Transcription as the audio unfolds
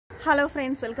Hello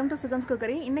friends, welcome to Sugan's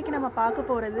Cookery. இன்னைக்கு நம்ம பார்க்க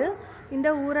போறது இந்த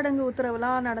ஊரடங்கு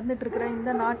உத்தரவுலாம் நடந்துட்டு இருக்கிற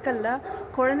இந்த நாட்கள்ல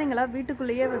குழந்தைகளை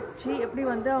வீட்டுக்குள்ளேயே வச்சு எப்படி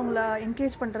வந்து அவங்கள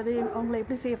என்கேஜ் பண்றது, அவங்கள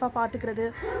எப்படி சேஃபா பாத்துக்கிறது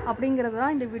அப்படிங்கறத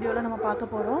தான் இந்த வீடியோல நம்ம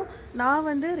பார்க்க போறோம். நான்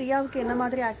வந்து ரியாவுக்கு என்ன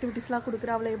மாதிரி ஆக்டிவிட்டீஸ்லாம்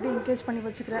கொடுக்குறேன், அவளை எப்படி என்கேஜ் பண்ணி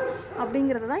வச்சுக்கிறேன்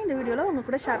அப்படிங்கறத தான் இந்த வீடியோல உங்க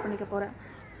கூட ஷேர் பண்ணிக்க போறேன்.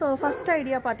 ஸோ ஃபர்ஸ்ட்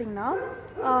ஐடியா பார்த்தீங்கன்னா,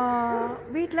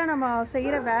 வீட்டில் நம்ம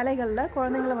செய்கிற வேலைகளில்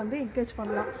குழந்தைங்கள வந்து என்கரேஜ்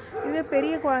பண்ணலாம். இதே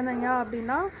பெரிய குழந்தைங்க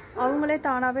அப்படின்னா அவங்களே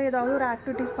தானாகவே ஏதாவது ஒரு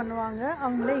ஆக்டிவிட்டீஸ் பண்ணுவாங்க,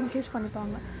 அவங்களே என்கரேஜ்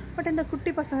பண்ணிப்பாங்க. பட் இந்த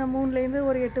குட்டி பசங்க 3லேருந்து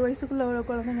ஒரு 8 வயசுக்குள்ள உள்ள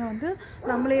குழந்தைங்க வந்து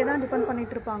நம்மளே தான் டிபெண்ட்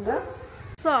பண்ணிகிட்டு இருப்பாங்க.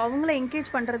 ஸோ அவங்கள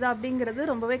என்கரேஜ் பண்ணுறது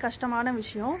அப்படிங்கிறது ரொம்பவே கஷ்டமான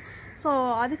விஷயம். ஸோ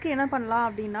அதுக்கு என்ன பண்ணலாம்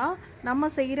அப்படின்னா, நம்ம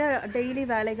செய்கிற டெய்லி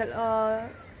வேலைகள்,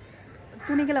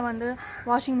 துணிகளை வந்து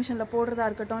வாஷிங் மிஷினில் போடுறதா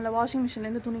இருக்கட்டும், இல்லை வாஷிங்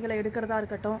மிஷின்லேருந்து துணிகளை எடுக்கிறதா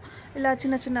இருக்கட்டும், இல்லை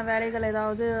சின்ன சின்ன வேலைகள்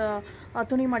ஏதாவது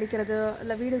துணி மடிக்கிறது,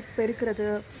 இல்லை வீடு பெருக்கிறது,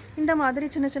 இந்த மாதிரி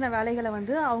சின்ன சின்ன வேலைகளை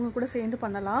வந்து அவங்க கூட சேர்ந்து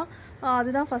பண்ணலாம்.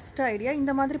 அதுதான் ஃபஸ்ட்டு ஐடியா.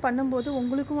 இந்த மாதிரி பண்ணும்போது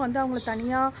உங்களுக்கும் வந்து அவங்கள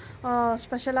தனியாக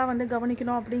ஸ்பெஷலாக வந்து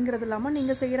கவனிக்கணும் அப்படிங்கிறது இல்லாமல்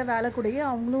நீங்கள் செய்கிற வேலை கூடயே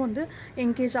அவங்களும் வந்து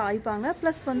என்கேஜ் ஆகிப்பாங்க.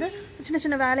 ப்ளஸ் வந்து சின்ன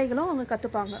சின்ன வேலைகளும் அவங்க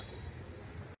கற்றுப்பாங்க.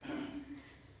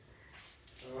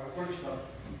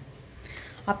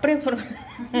 அப்படியே போடுங்க.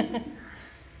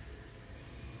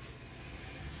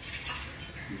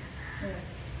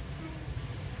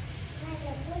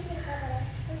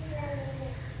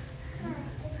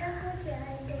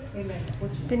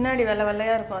 பின்னாடி வெள்ளை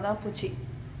வெள்ளையா இருக்கும், அதான் பூச்சி.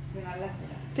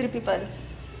 திருப்பி பாரு.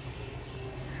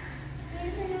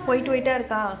 ஒயிட் ஒயிட்டா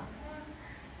இருக்கா?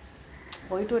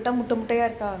 ஒயிட் ஒயிட்டா முட்டை முட்டையா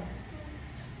இருக்கா?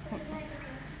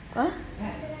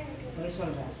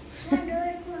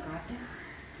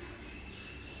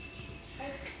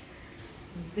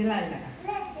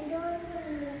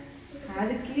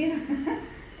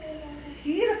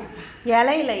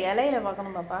 இலையில இலையில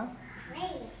பார்க்கணும் பாப்பா.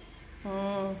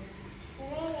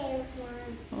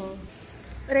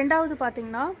 ரெண்டாவது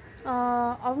பார்த்தீங்கன்னா,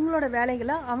 அவங்களோட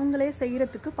வேலைகளை அவங்களே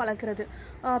செய்கிறதுக்கு பழக்கிறது.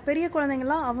 பெரிய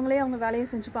குழந்தைங்களாம் அவங்களே அவங்க வேலையை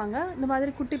செஞ்சுப்பாங்க. இந்த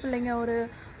மாதிரி குட்டி பிள்ளைங்க ஒரு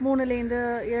 3லேருந்து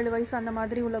 7 வயசு அந்த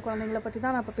மாதிரி உள்ள குழந்தைங்கள பற்றி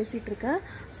தான் நான் இப்போ பேசிகிட்டு இருக்கேன்.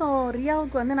 ஸோ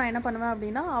ரியாவுக்கு வந்து நான் என்ன பண்ணுவேன்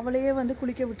அப்படின்னா, அவளையே வந்து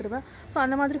குளிக்க விட்டுருவேன். ஸோ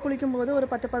அந்த மாதிரி குளிக்கும்போது ஒரு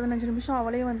 10-15 நிமிஷம்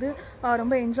அவளே வந்து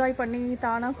ரொம்ப என்ஜாய் பண்ணி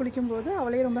தானாக குளிக்கும்போது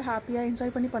அவளே ரொம்ப ஹாப்பியாக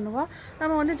என்ஜாய் பண்ணி பண்ணுவாள்.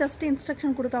 நம்ம வந்து ஜஸ்ட்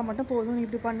இன்ஸ்ட்ரக்ஷன் கொடுத்தா மட்டும் போதும், நீ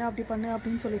இப்படி பண்ணு அப்படி பண்ணு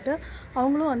அப்படின்னு சொல்லிட்டு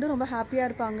அவங்களும் வந்து ரொம்ப ஹாப்பியாக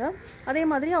இருப்பாங்க. அதே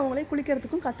மாதிரி அவங்களே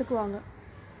குளிக்கிறதுக்கும் கற்றுக்குவாங்க.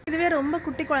 இதுவே ரொம்ப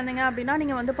குட்டி குழந்தைங்க அப்படின்னா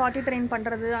நீங்கள் வந்து பாட்டி ட்ரெயின்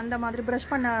பண்ணுறது, அந்த மாதிரி ப்ரஷ்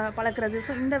பண்ண பழக்கிறது,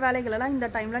 ஸோ இந்த வேலைகளெல்லாம் இந்த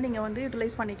டைமில் நீங்கள் வந்து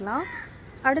யூட்டிலைஸ் பண்ணிக்கலாம்.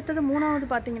 அடுத்தது 3வது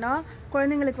பார்த்தீங்கன்னா,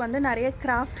 குழந்தைங்களுக்கு வந்து நிறைய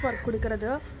கிராஃப்ட் ஒர்க் கொடுக்கறது.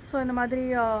 ஸோ இந்த மாதிரி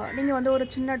நீங்கள் வந்து ஒரு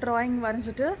சின்ன ட்ராயிங்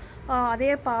வரைஞ்சிட்டு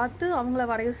அதையே பார்த்து அவங்கள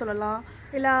வரைய சொல்லலாம்.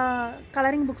 இல்லை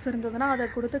கலரிங் புக்ஸ் இருந்ததுன்னா அதை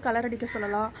கொடுத்து கலர் அடிக்க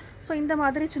சொல்லலாம். ஸோ இந்த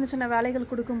மாதிரி சின்ன சின்ன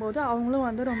வேலைகள் கொடுக்கும்போது அவங்களும்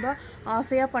வந்து ரொம்ப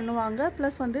ஆசையாக பண்ணுவாங்க.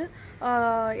 ப்ளஸ் வந்து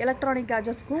எலக்ட்ரானிக்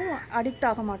கேஜெட்ஸ்க்கும் அடிக்ட்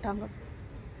ஆக மாட்டாங்க.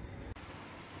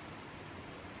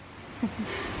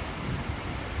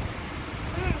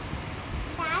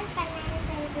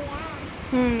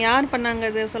 யார் பண்ணாங்க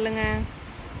அது சொல்லுங்க?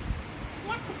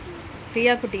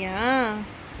 ரியா குட்டியா?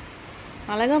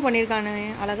 அழகா பண்ணியிருக்கானு.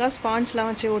 அழகா ஸ்பாஞ்ச்லாம்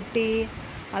வச்சு ஒட்டி,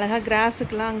 அழகா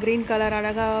கிராஸுக்கெலாம் க்ரீன் கலர்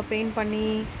அழகாக பெயிண்ட் பண்ணி,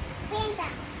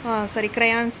 சரி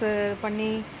க்ரையான்ஸ்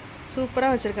பண்ணி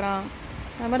சூப்பராக வச்சுருக்கிறான்.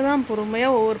 அது மாதிரி தான்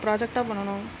பொறுமையாக ஒவ்வொரு ப்ராஜெக்டாக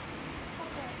பண்ணணும்.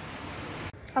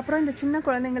 அப்புறம் இந்த சின்ன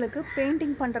குழந்தைங்களுக்கு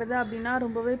பெயிண்டிங் பண்ணுறது அப்படின்னா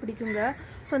ரொம்பவே பிடிக்குங்க.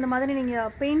 ஸோ இந்த மாதிரி நீங்கள்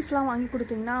பெயிண்ட்ஸ்லாம் வாங்கி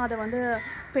கொடுத்தீங்கன்னா அதை வந்து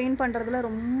பெயிண்ட் பண்ணுறதுல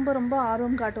ரொம்ப ரொம்ப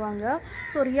ஆர்வம் காட்டுவாங்க.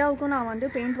 ஸோ ரியாவுக்கும் நான் வந்து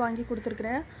பெயிண்ட் வாங்கி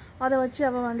கொடுத்துருக்குறேன். அதை வச்சு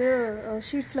அவள் வந்து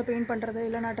ஷீட்ஸில் பெயிண்ட் பண்ணுறது,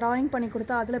 இல்லை நான் ட்ராயிங் பண்ணி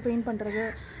கொடுத்தா அதில் பெயிண்ட் பண்ணுறது,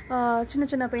 சின்ன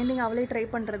சின்ன பெயிண்டிங் அவளே ட்ரை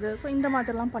பண்ணுறது, ஸோ இந்த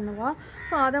மாதிரிலாம் பண்ணுவாள்.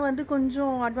 ஸோ அதை வந்து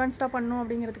கொஞ்சம் அட்வான்ஸ்டாக பண்ணணும்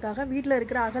அப்படிங்கிறதுக்காக வீட்டில்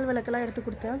இருக்கிற அகல் விளக்கெல்லாம் எடுத்து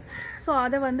கொடுத்தேன். ஸோ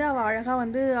அதை வந்து அவள் அழகாக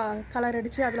வந்து கலர்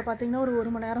அடித்து அதில் பார்த்திங்கன்னா ஒரு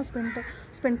 1 மணி நேரம்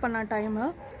ஸ்பெண்ட் பண்ண டைமு.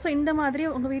 ஸோ இந்த மாதிரி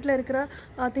உங்கள் வீட்டில் இருக்கிற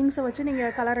திங்ஸை வச்சு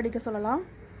நீங்கள் கலர் அடிக்க சொல்லலாம்.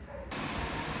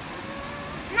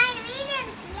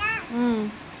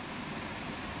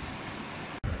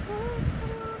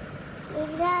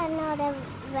 இதுதான் என்னோட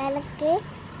விளக்கு.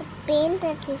 பெயிண்ட்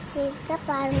அடிச்சிருக்க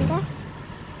பாருங்க,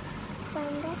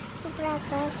 பாருங்க சூப்பராக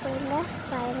இருக்கா சொல்லுங்க.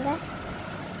 பாருங்க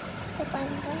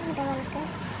பாருங்க இந்த விளக்கு,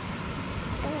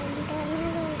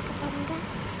 விளக்கு பாருங்க.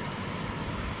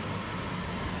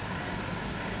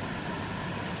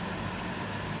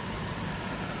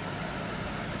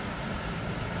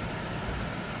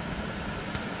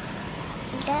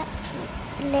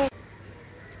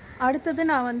 அடுத்தது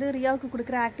நான் வந்து ரியாவுக்கு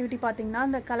கொடுக்குற ஆக்டிவிட்டி பார்த்திங்கன்னா,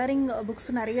 அந்த கலரிங் புக்ஸ்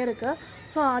நிறைய இருக்குது.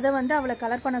 ஸோ அதை வந்து அவளை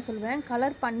கலர் பண்ண சொல்லுவேன்.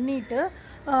 கலர் பண்ணிவிட்டு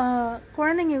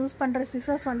குழந்தைங்க யூஸ் பண்ணுற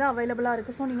சிசர்ஸ் வந்து அவைலபிளாக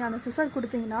இருக்குது. ஸோ நீங்கள் அந்த சிசர்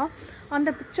கொடுத்தீங்கன்னா அந்த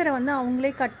பிக்சரை வந்து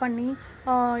அவங்களே கட் பண்ணி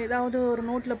ஏதாவது ஒரு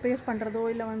நோட்டில் பேஸ்ட் பண்ணுறதோ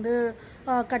இல்லை வந்து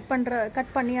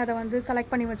கட் பண்ணி அதை வந்து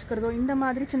கலெக்ட் பண்ணி வச்சுக்கிறதோ இந்த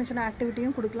மாதிரி சின்ன சின்ன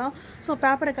ஆக்டிவிட்டியும் கொடுக்கலாம். ஸோ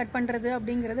பேப்பரை கட் பண்ணுறது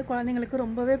அப்படிங்கிறது குழந்தைங்களுக்கு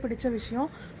ரொம்பவே பிடிச்ச விஷயம்.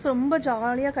 ஸோ ரொம்ப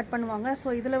ஜாலியாக கட் பண்ணுவாங்க. ஸோ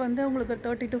இதில் வந்து உங்களுக்கு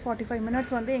 30 to 45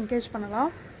 minutes வந்து என்கேஜ்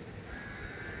பண்ணலாம்.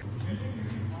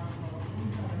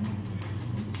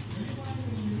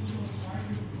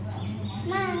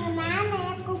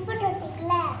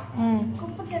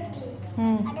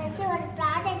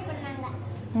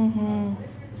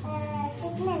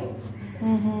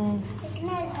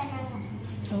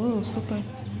 சூப்பர்.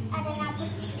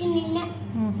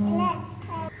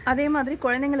 அதே மாதிரி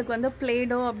குழந்தைங்களுக்கு வந்து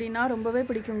பிளேடோ அப்படின்னா ரொம்பவே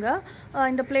பிடிக்குங்க.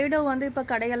 இந்த பிளேடோ வந்து இப்போ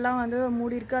கடையெல்லாம் வந்து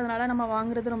மூடி இருக்குது, அதனால் நம்ம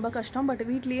வாங்குறது ரொம்ப கஷ்டம். பட்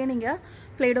வீட்லேயே நீங்கள்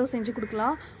பிளேடோ செஞ்சு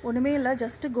கொடுக்கலாம். ஒன்றுமே இல்லை,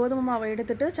 ஜஸ்ட்டு கோதுமை மாவை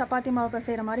எடுத்துகிட்டு சப்பாத்தி மாவு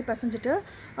பிசைகிற மாதிரி பிசைஞ்சிட்டு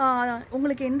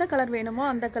உங்களுக்கு எந்த கலர் வேணுமோ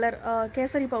அந்த கலர்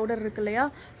கேசரி பவுடர் இருக்கு இல்லையா,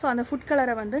 ஸோ அந்த ஃபுட்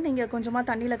கலரை வந்து நீங்கள் கொஞ்சமாக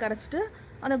தண்ணியில் கரைச்சிட்டு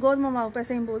அந்த கோதுமை மாவு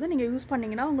பிசையும் போது நீங்கள் யூஸ்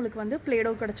பண்ணிங்கன்னா உங்களுக்கு வந்து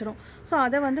பிளேடோ கிடச்சிரும். ஸோ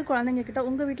அதை வந்து குழந்தைங்கக்கிட்ட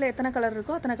உங்கள் வீட்டில் எத்தனை கலர்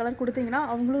இருக்கோ அத்தனை கலர் கொடுத்தீங்கன்னா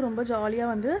அவங்களும் ரொம்ப ஜாலியாக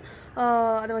வந்து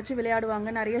அதை வச்சு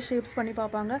விளையாடுவாங்க. நிறைய ஷேப்ஸ் பண்ணி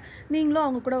பார்ப்பாங்க. நீங்களும்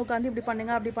அவங்க கூட உட்காந்து இப்படி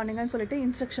பண்ணுங்க அப்படி பண்ணுங்கன்னு சொல்லிட்டு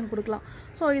இன்ஸ்ட்ரக்ஷன் கொடுக்கலாம்.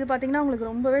 ஸோ இது பார்த்திங்கன்னா உங்களுக்கு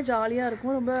ரொம்பவே ஜாலியாக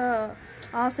இருக்கும். ரொம்ப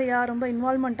ஆசையாக ரொம்ப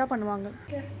இன்வால்மெண்ட்டாக பண்ணுவாங்க.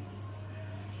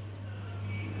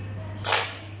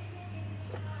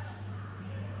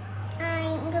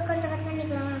 இங்கே கொஞ்சம் கட்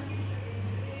பண்ணிக்கலாம்.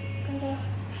 கொஞ்சம்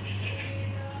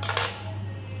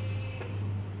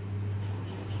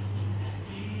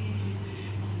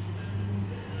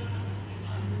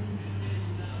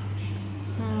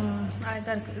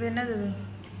அழகாக இருக்குது. இது என்னது?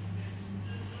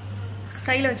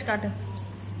 கையில் வச்சு காட்டு.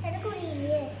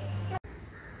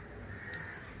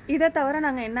 இதை தவிர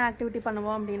நாங்கள் என்ன ஆக்டிவிட்டி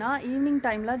பண்ணுவோம் அப்படின்னா ஈவினிங்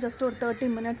டைமில் ஜஸ்ட் ஒரு 30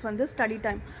 minutes வந்து ஸ்டடி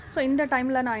டைம். ஸோ இந்த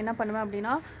டைமில் நான் என்ன பண்ணுவேன்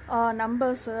அப்படின்னா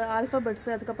நம்பர்ஸு, ஆல்ஃபபெட்ஸு,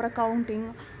 அதுக்கப்புறம் counting,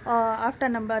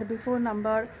 after number, before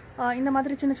number, இந்த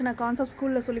மாதிரி சின்ன சின்ன கான்செப்ட்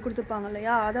ஸ்கூலில் சொல்லி கொடுத்துருப்பாங்க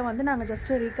இல்லையா, அதை வந்து நாங்கள்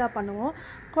ஜஸ்ட்டு ரீகாப் பண்ணுவோம்.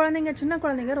 சின்ன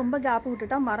குழந்தைங்க ரொம்ப கேப்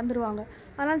விட்டுட்டா மறந்துடுவாங்க.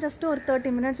 அதனால் ஜஸ்ட்டு ஒரு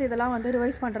 30 minutes இதெல்லாம் வந்து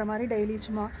ரிவைஸ் பண்ணுற மாதிரி டெய்லி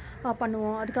சும்மா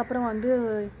பண்ணுவோம். அதுக்கப்புறம் வந்து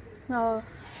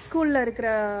ஸ்கூலில் இருக்கிற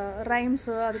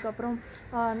ரைம்ஸு, அதுக்கப்புறம்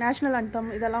நேஷ்னல் அந்தம்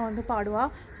இதெல்லாம் வந்து பாடுவா.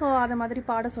 ஸோ அதை மாதிரி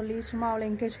பாட சொல்லி சும்மா அவளை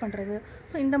என்கரேஜ் பண்ணுறது.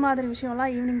 ஸோ இந்த மாதிரி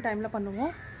விஷயம்லாம் ஈவினிங் டைமில்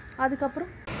பண்ணுவோம்.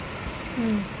 அதுக்கப்புறம்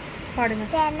பாடுங்க.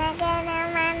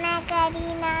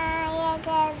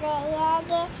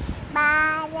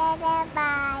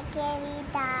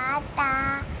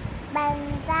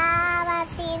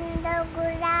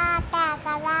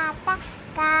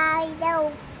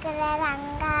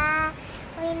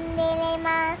 விந்திலே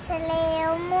மாசலே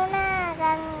யமுனா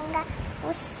கங்கா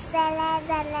உஸ்ஸல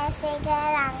ஜல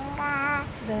சிகரங்கா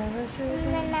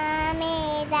நாமே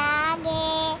ஜாகே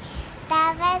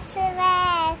தவசுவ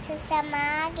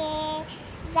சுசமாகே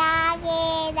ஜாகே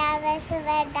தவசுவ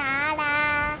டாடா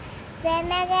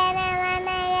ஜனகன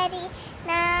வனகரி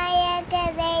நாயக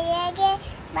ஜெயகே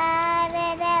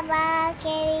பாரத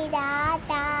பாக்கிய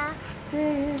தாத்தா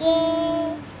கே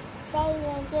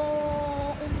ஜெயகே.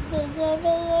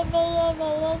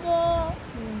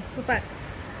 சூப்பர்.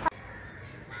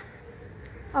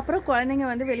 அப்புறம் குழந்தைங்க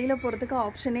வந்து வெளியில் போகிறதுக்கு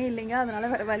ஆப்ஷனே இல்லைங்க.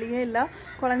 அதனால் வேறு வழியே இல்லை.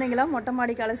 குழந்தைங்களாம் மொட்டை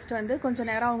மாடிக்கு அழைச்சிட்டு வந்து கொஞ்சம்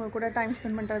நேரம் அவங்க கூட டைம்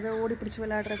ஸ்பெண்ட் பண்ணுறது, ஓடி பிடிச்சி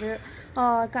விளையாடுறது,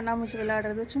 கண்ணாமூச்சி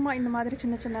விளையாடுறது, சும்மா இந்த மாதிரி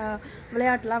சின்ன சின்ன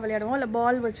விளையாட்டுலாம் விளையாடுவோம். இல்லை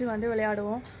பால் வச்சு வந்து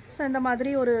விளையாடுவோம். ஸோ இந்த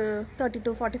மாதிரி ஒரு 30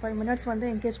 to 45 minutes வந்து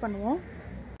என்கேஜ் பண்ணுவோம்.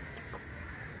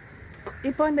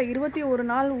 இப்போ இந்த 21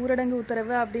 நாள் ஊரடங்கு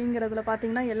உத்தரவு அப்படிங்கிறதுல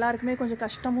பார்த்திங்கன்னா எல்லாருக்குமே கொஞ்சம்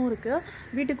கஷ்டமும் இருக்குது.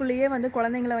 வீட்டுக்குள்ளேயே வந்து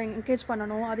குழந்தைங்கள என்கேஜ்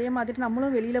பண்ணணும். அதே மாதிரி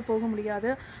நம்மளும் வெளியில் போக முடியாது.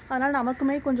 அதனால்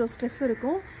நமக்குமே கொஞ்சம் ஸ்ட்ரெஸ்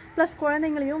இருக்கும். ப்ளஸ்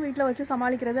குழந்தைங்களையும் வீட்டில் வச்சு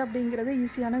சமாளிக்கிறது அப்படிங்கிறது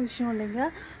ஈஸியான விஷயம் இல்லைங்க.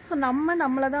 ஸோ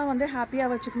நம்மளை தான் வந்து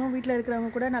ஹாப்பியாக வச்சுக்கணும். வீட்டில்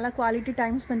இருக்கிறவங்க கூட நல்லா குவாலிட்டி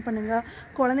டைம் ஸ்பெண்ட் பண்ணுங்கள்.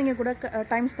 குழந்தைங்க கூட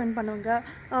டைம் ஸ்பெண்ட் பண்ணுங்கள்.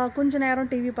 கொஞ்சம்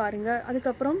நேரம் டிவி பாருங்கள்.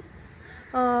 அதுக்கப்புறம்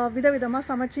விதவிதமாக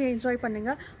சமைச்சு என்ஜாய்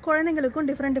பண்ணுங்கள். குழந்தைங்களுக்கும்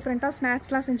டிஃப்ரெண்ட்டாக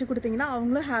ஸ்நாக்ஸ்லாம் செஞ்சு கொடுத்தீங்கன்னா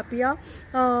அவங்களும்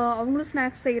ஹாப்பியாக அவங்களும்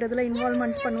ஸ்நாக்ஸ் செய்கிறதுல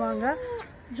இன்வால்மெண்ட் பண்ணுவாங்க,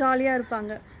 ஜாலியாக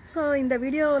இருப்பாங்க. ஸோ இந்த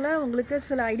வீடியோவில் உங்களுக்கு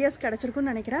சில ஐடியாஸ்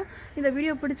கிடச்சிருக்குன்னு நினைக்கிறேன். இந்த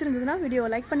வீடியோ பிடிச்சிருந்ததுன்னா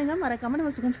வீடியோவை லைக் பண்ணுங்கள். மறக்காமல்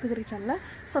நம்ம சுகன்ஸ் குக்கரி சேனலை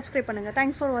சப்ஸ்கிரைப் பண்ணுங்கள்.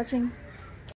 தேங்க்ஸ் ஃபார் வாட்சிங்.